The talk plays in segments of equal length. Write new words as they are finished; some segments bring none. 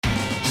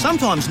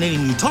Sometimes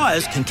needing new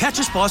tyres can catch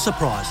us by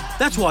surprise.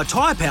 That's why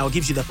Tyre Power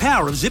gives you the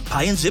power of zip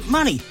pay and zip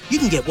money. You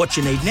can get what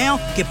you need now,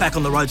 get back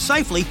on the road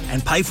safely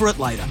and pay for it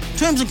later.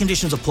 Terms and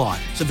conditions apply.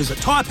 So visit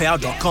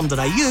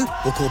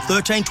tyrepower.com.au or call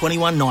 13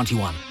 21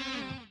 91.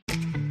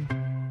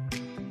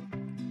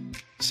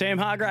 Sam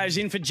Hargraves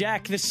in for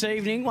Jack this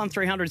evening.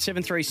 1300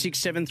 736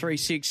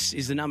 736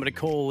 is the number to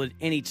call at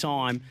any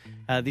time.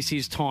 This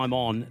is Time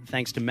On,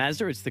 thanks to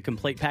Mazda. It's the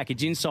complete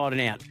package inside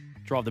and out.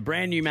 Drive the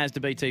brand new Mazda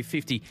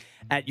BT50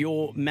 at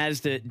your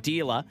Mazda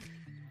dealer.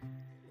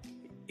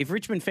 If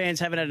Richmond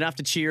fans haven't had enough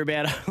to cheer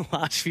about over the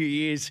last few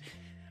years,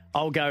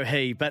 I'll go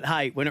he. But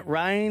hey, when it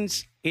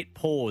rains, it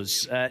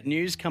pours.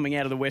 News coming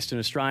out of the Western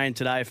Australian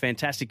today, a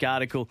fantastic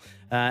article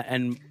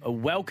and a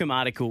welcome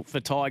article for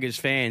Tigers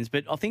fans.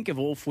 But I think of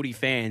all footy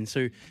fans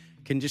who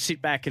can just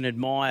sit back and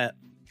admire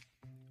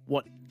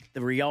what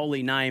the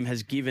Rioli name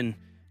has given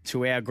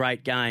to our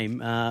great game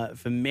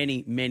for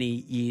many, many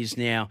years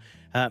now.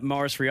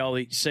 Maurice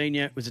Rioli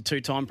Sr. was a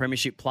two-time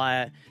premiership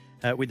player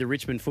with the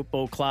Richmond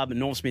Football Club, a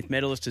Norm Smith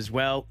medalist as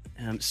well.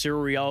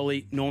 Cyril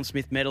Rioli, Norm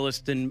Smith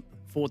medalist and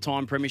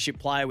four-time premiership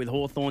player with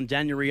Hawthorn.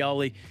 Daniel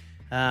Rioli,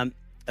 a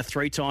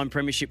three-time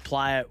premiership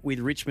player with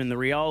Richmond. The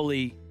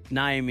Rioli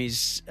name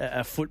is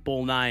a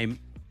football name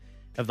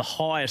of the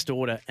highest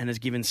order and has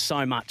given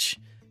so much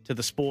to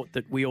the sport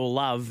that we all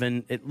love,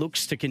 and it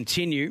looks to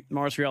continue.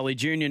 Maurice Rioli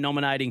Jr.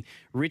 nominating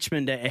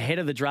Richmond ahead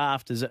of the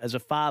draft as a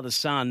father's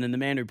son, and the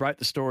man who broke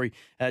the story,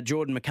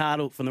 Jordan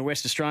McArdle from the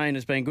West Australian,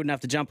 has been good enough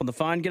to jump on the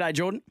phone. G'day,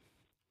 Jordan.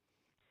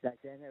 G'day,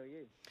 Dan. How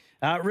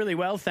are you? Really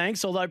well,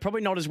 thanks, although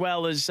probably not as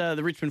well as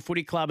the Richmond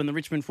Footy Club and the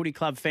Richmond Footy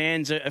Club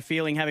fans are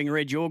feeling having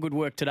read your good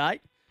work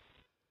today.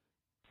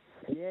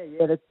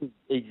 Yeah, that's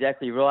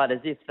exactly right.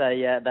 As if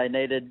they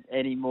needed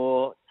any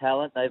more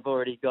talent. They've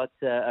already got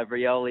a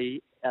Rioli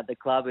at the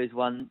club who's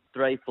won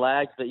 3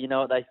 flags, but you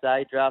know what they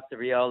say, draft a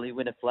Rioli,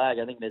 win a flag.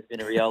 I think there's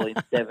been a Rioli in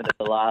 7 of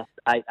the last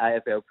 8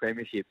 AFL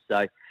premierships.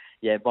 So,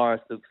 yeah,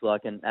 Morris looks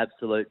like an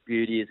absolute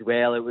beauty as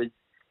well.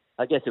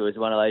 I guess it was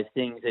one of those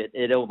things.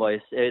 It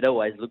always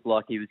looked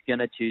like he was going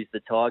to choose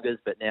the Tigers,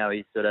 but now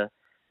he's sort of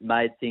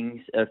made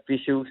things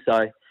official.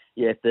 So,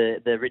 yeah, if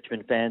the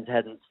Richmond fans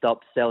hadn't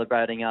stopped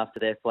celebrating after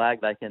their flag,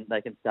 they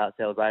can start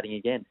celebrating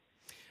again.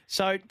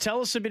 So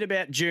tell us a bit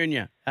about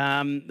Junior,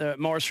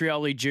 Maurice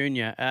Rioli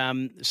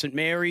Jr., St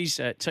Mary's,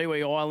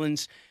 Tiwi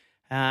Islands,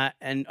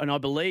 and I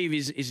believe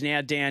is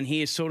now down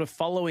here sort of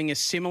following a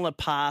similar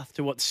path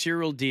to what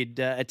Cyril did,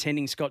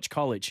 attending Scotch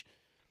College.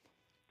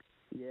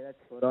 Yeah,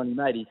 that's spot on. He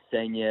made his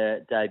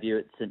senior debut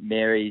at St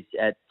Mary's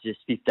at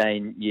just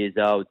 15 years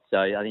old, so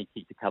I think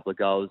he kicked a couple of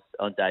goals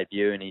on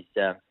debut, and he's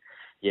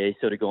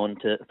sort of gone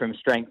from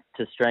strength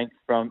to strength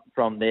from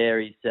there.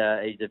 He's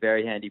a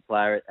very handy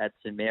player at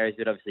St Mary's,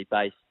 but obviously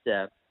based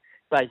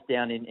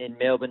down in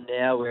Melbourne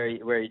now, where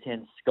he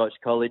attends Scotch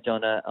College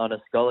on a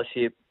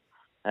scholarship.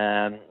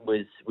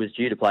 Was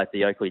due to play for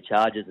the Oakley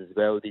Chargers as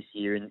well this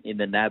year in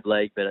the NAB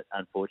League, but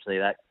unfortunately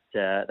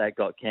that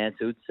got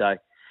cancelled. So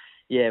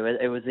yeah,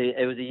 it was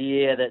a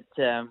year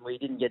that we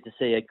didn't get to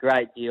see a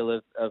great deal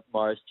of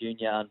Morris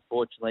Jr.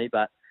 unfortunately,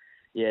 but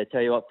yeah,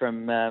 tell you what,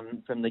 from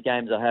the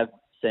games I have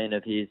seen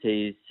of his,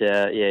 he's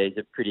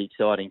a pretty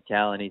exciting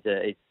talent. He's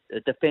a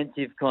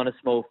defensive kind of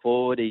small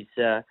forward.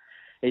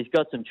 He's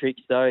got some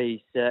tricks though.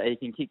 He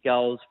can kick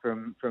goals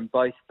from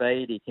both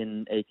feet. He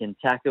can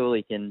tackle.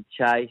 He can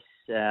chase.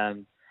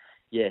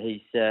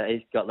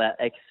 He's got that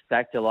X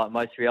factor like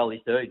most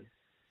Riolis do.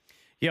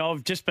 Yeah,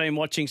 I've just been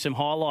watching some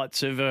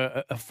highlights of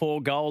a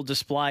 4-goal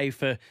display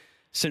for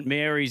St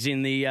Mary's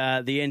in the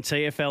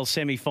NTFL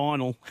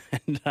semi-final,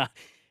 and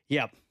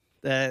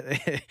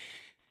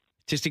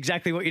just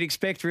exactly what you'd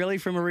expect, really,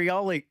 from a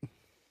Rioli.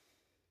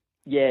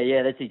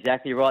 Yeah, that's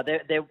exactly right.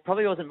 There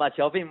probably wasn't much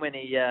of him when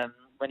he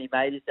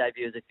made his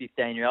debut as a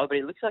 15-year-old, but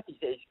it looks like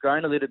he's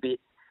grown a little bit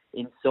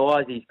in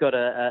size. He's got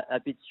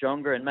a bit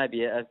stronger and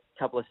maybe a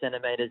couple of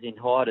centimetres in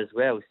height as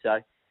well. So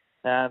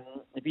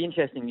it'd be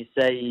interesting to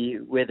see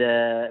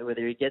whether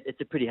he gets.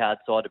 It's a pretty hard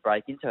side to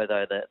break into,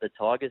 though, the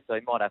Tigers. So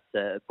he might have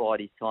to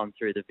bide his time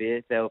through the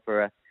VFL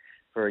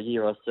for a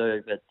year or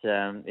so. But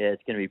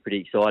it's going to be pretty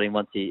exciting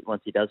once he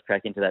does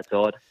crack into that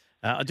side.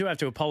 I do have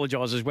to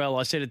apologise as well.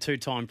 I said a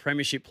 2-time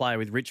premiership player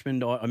with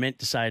Richmond. I meant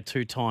to say a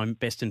 2-time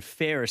best and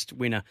fairest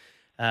winner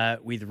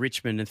with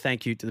Richmond. And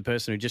thank you to the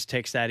person who just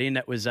texted that in.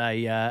 That was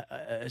a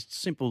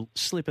simple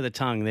slip of the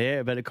tongue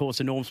there. But, of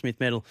course, a Norm Smith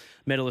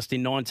medalist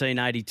in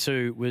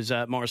 1982 was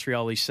Maurice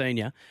Rioli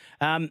Sr.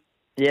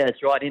 Yeah,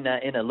 that's right. In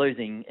a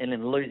losing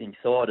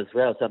side as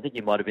well. So I think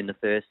he might have been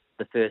the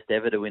first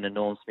ever to win a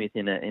Norm Smith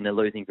in a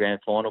losing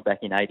grand final back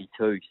in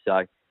 '82.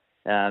 So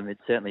it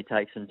certainly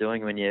takes some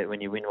doing when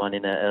you win one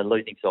in a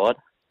losing side.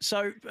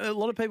 So a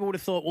lot of people would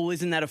have thought, well,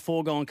 isn't that a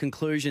foregone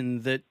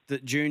conclusion that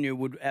Junior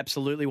would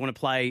absolutely want to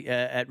play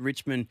at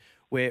Richmond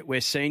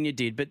where Senior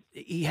did? But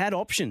he had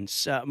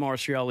options,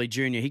 Maurice Rioli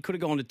Jr. He could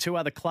have gone to 2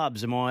 other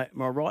clubs. Am I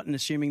right in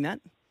assuming that?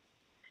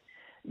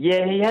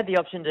 Yeah, he had the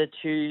option to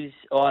choose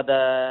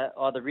either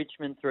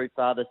Richmond through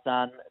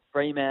father-son,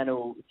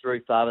 Fremantle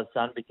through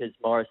father-son, because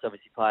Morris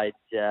obviously played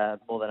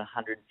more than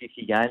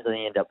 150 games. I think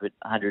he ended up with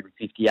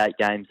 158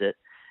 games at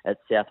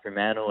South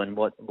Fremantle, and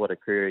what a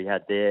career he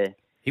had there.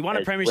 He won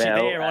a premiership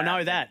there, I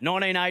know that.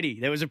 1980,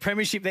 there was a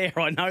premiership there,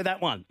 I know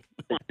that one.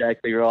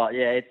 Exactly right.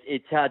 Yeah,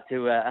 it's hard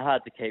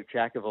to keep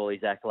track of all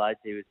his accolades.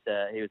 He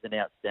was an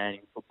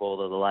outstanding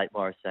footballer, the late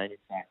Morris Senior.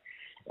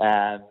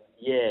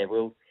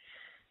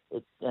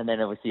 And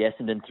then obviously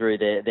Essendon through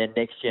their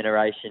next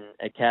generation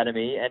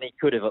academy, and he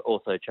could have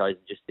also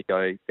chosen just to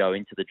go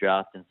into the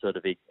draft and sort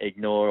of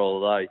ignore all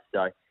of those.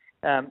 So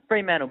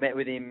Fremantle met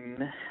with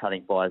him, I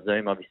think via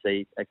Zoom,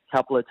 obviously a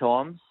couple of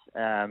times.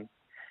 I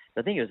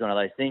think it was one of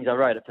those things. I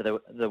wrote it for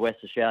the West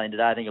Australian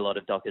today. I think a lot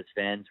of Dockers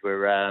fans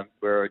were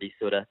already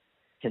sort of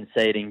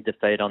conceding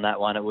defeat on that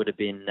one. It would have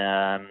been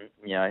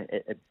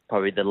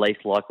probably the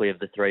least likely of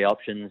the three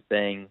options,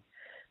 being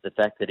the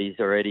fact that he's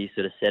already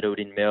sort of settled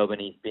in Melbourne.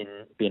 He's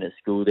been at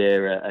school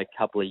there a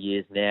couple of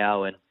years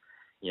now, and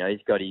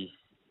he's got his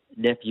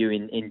nephew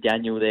in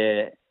Daniel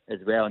there as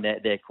well, and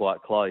they're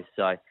quite close.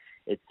 So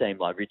it seemed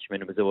like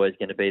Richmond was always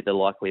going to be the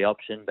likely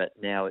option, but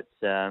now it's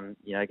going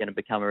to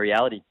become a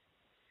reality.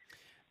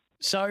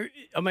 So,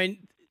 I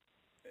mean,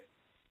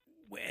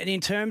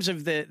 in terms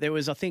of there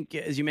was, I think,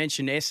 as you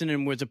mentioned,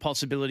 Essendon was a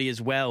possibility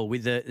as well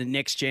with the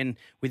next gen,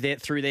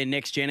 through their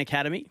next gen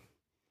academy.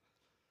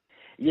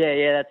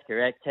 Yeah, that's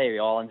correct.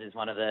 Tiwi Islands is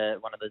one of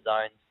the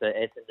zones for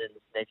Essendon's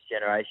next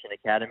generation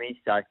academy.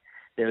 So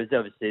there was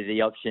obviously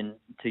the option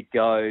to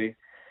go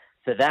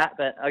for that,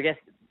 but I guess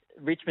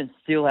Richmond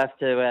still have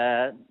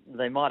to.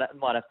 They might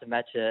have to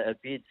match a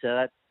bid. So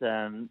that's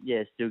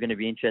still going to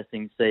be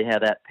interesting to see how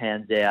that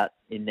pans out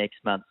in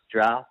next month's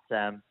draft.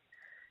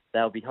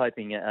 They'll be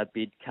hoping a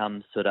bid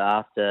comes sort of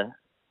after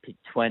pick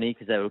 20,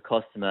 because that will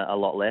cost them a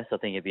lot less. I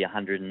think it'd be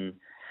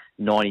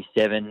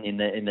 197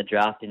 in the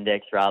draft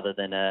index rather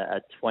than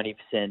a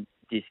 20%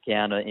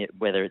 discount,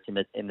 whether it's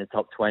in the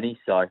top 20.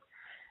 So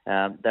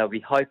they'll be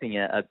hoping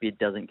a bid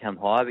doesn't come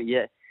high. But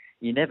yeah,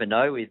 you never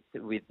know with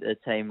a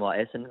team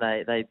like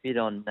Essendon. They bid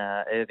on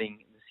Irving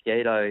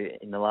Mosquito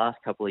in the last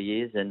couple of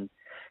years, and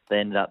they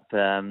ended up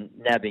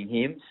nabbing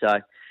him. So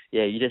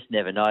yeah, you just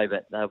never know.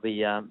 But they'll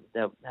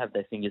have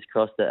their fingers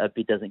crossed that a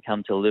bid doesn't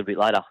come till a little bit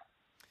later.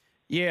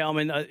 Yeah, I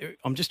mean,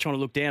 I'm just trying to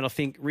look down. I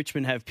think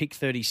Richmond have pick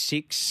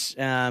 36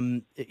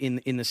 in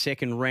the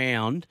second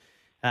round.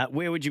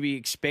 Where would you be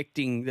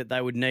expecting that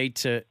they would need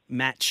to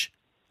match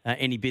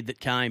any bid that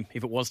came,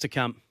 if it was to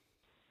come?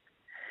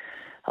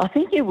 I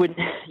think you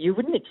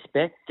wouldn't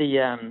expect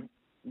the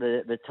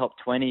top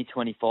 20,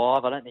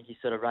 25. I don't think you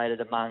sort of rated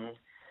among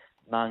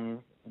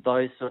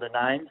those sort of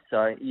names.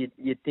 So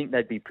you'd think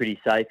they'd be pretty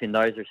safe in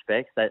those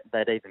respects.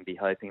 They'd even be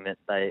hoping that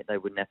they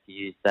wouldn't have to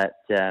use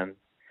that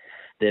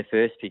their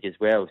first pick as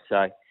well.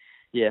 So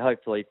yeah,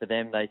 hopefully for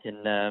them they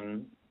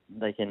can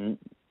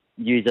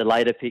use a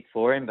later pick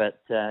for him.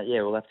 But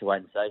we'll have to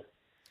wait and see.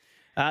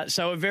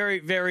 So a very,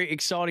 very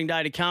exciting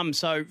day to come.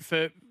 So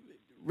for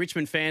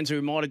Richmond fans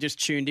who might have just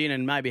tuned in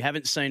and maybe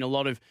haven't seen a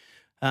lot of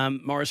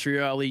Maurice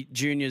Rioli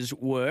Jr.'s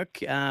work,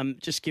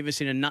 just give us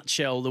in a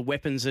nutshell the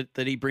weapons that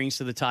he brings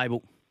to the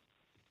table.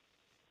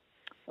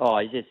 Oh,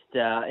 he's just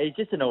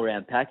an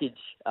all-round package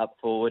up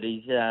forward.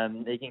 He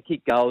can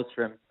kick goals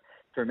from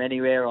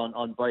anywhere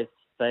on both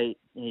feet.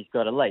 He's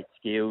got elite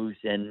skills,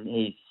 and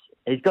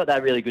he's got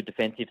that really good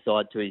defensive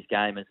side to his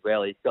game as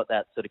well. He's got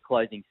that sort of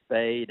closing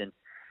speed, and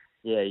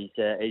yeah,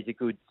 he's a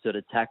good sort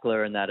of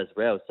tackler and that as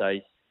well. So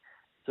he's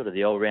sort of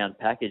the all-round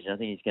package, and I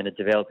think he's going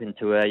to develop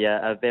into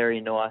a very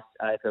nice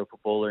AFL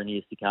footballer in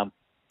years to come.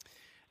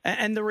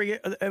 And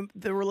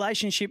the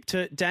relationship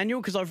to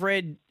Daniel, because I've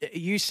read,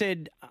 you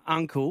said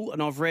uncle,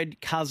 and I've read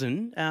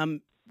cousin.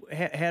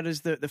 How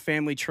does the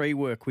family tree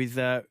work with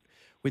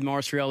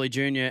Maurice Rioli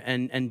Jr.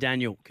 and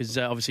Daniel? Because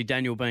obviously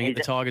Daniel being at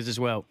the Tigers as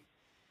well.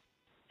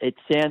 It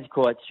sounds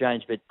quite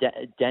strange, but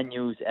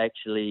Daniel's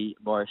actually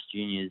Maurice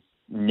Jr.'s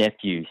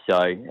nephew. So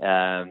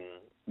I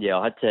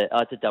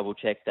had to double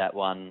check that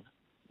one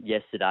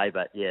yesterday,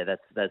 but yeah,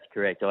 that's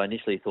correct. I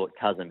initially thought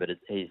cousin, but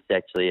he's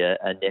actually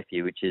a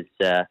nephew, which is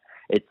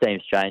it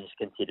seems strange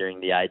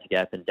considering the age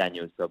gap, and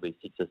Daniel's probably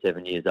 6 or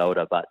 7 years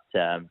older. But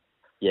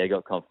I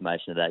got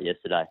confirmation of that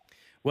yesterday.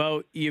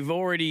 Well, you've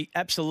already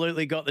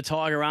absolutely got the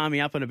Tiger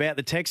Army up and about.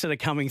 The texts that are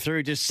coming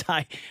through just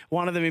say,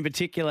 one of them in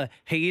particular,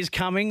 he is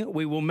coming.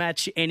 We will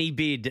match any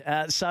bid.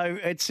 So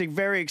it's a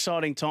very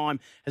exciting time.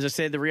 As I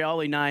said, the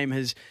Rioli name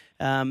is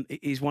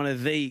one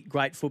of the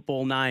great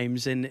football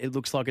names, and it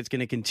looks like it's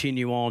going to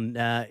continue on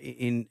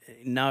in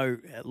no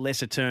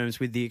lesser terms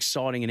with the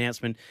exciting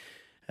announcement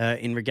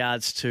in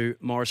regards to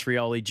Maurice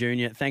Rioli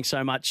Jr. Thanks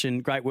so much,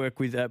 and great work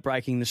with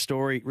breaking the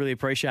story. Really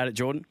appreciate it,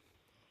 Jordan.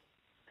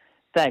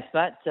 Thanks,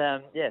 Matt.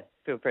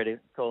 Feel free to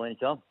call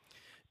anytime.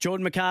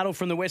 Jordan McArdle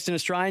from the Western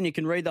Australian. You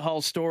can read the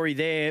whole story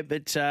there.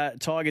 But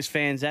Tigers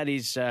fans, that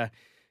is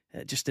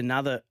just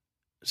another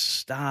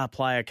star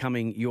player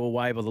coming your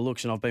way by the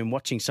looks. And I've been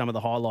watching some of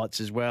the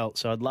highlights as well.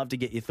 So I'd love to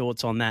get your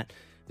thoughts on that.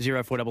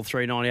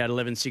 0433 98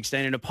 11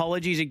 16. And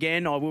apologies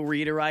again. I will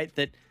reiterate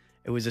that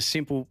it was a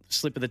simple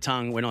slip of the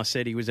tongue when I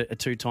said he was a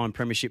two-time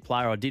premiership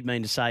player. I did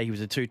mean to say he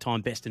was a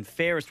two-time best and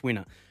fairest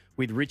winner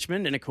with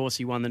Richmond. And, of course,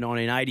 he won the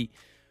 1980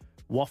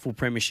 Waffle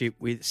Premiership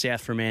with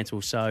South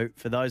Fremantle. So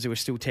for those who are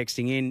still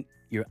texting in,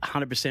 you're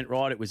 100%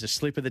 right. It was a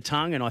slip of the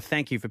tongue, and I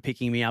thank you for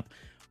picking me up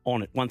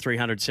on it.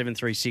 1300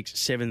 736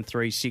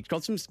 736.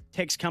 Got some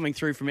texts coming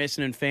through from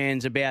Essendon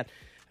fans about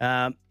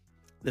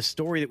the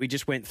story that we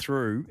just went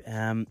through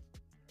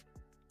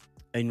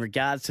in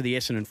regards to the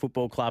Essendon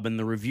Football Club and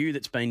the review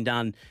that's been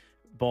done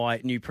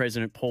by new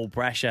president Paul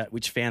Brasher,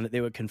 which found that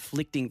there were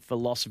conflicting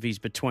philosophies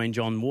between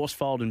John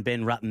Worsfold and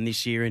Ben Rutten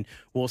this year in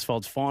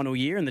Worsfold's final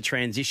year and the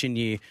transition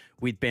year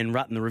with Ben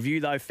Rutten. The review,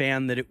 though,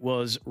 found that it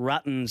was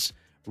Rutten's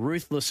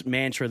ruthless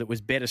mantra that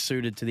was better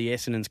suited to the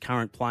Essendon's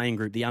current playing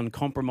group. The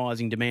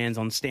uncompromising demands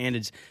on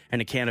standards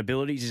and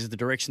accountabilities is the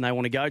direction they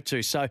want to go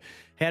to. So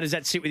how does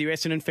that sit with you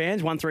Essendon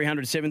fans?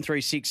 1300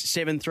 736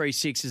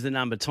 736 is the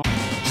number.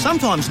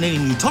 Sometimes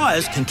needing new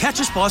tyres can catch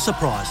us by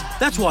surprise.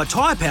 That's why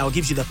Tyre Power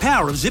gives you the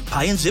power of zip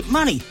pay and zip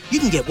money. You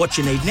can get what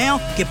you need now,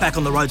 get back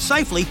on the road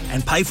safely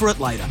and pay for it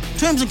later.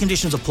 Terms and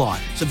conditions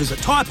apply. So visit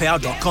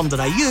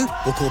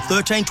tyrepower.com.au or call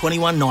 13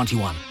 21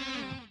 91.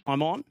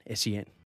 I'm on SEN.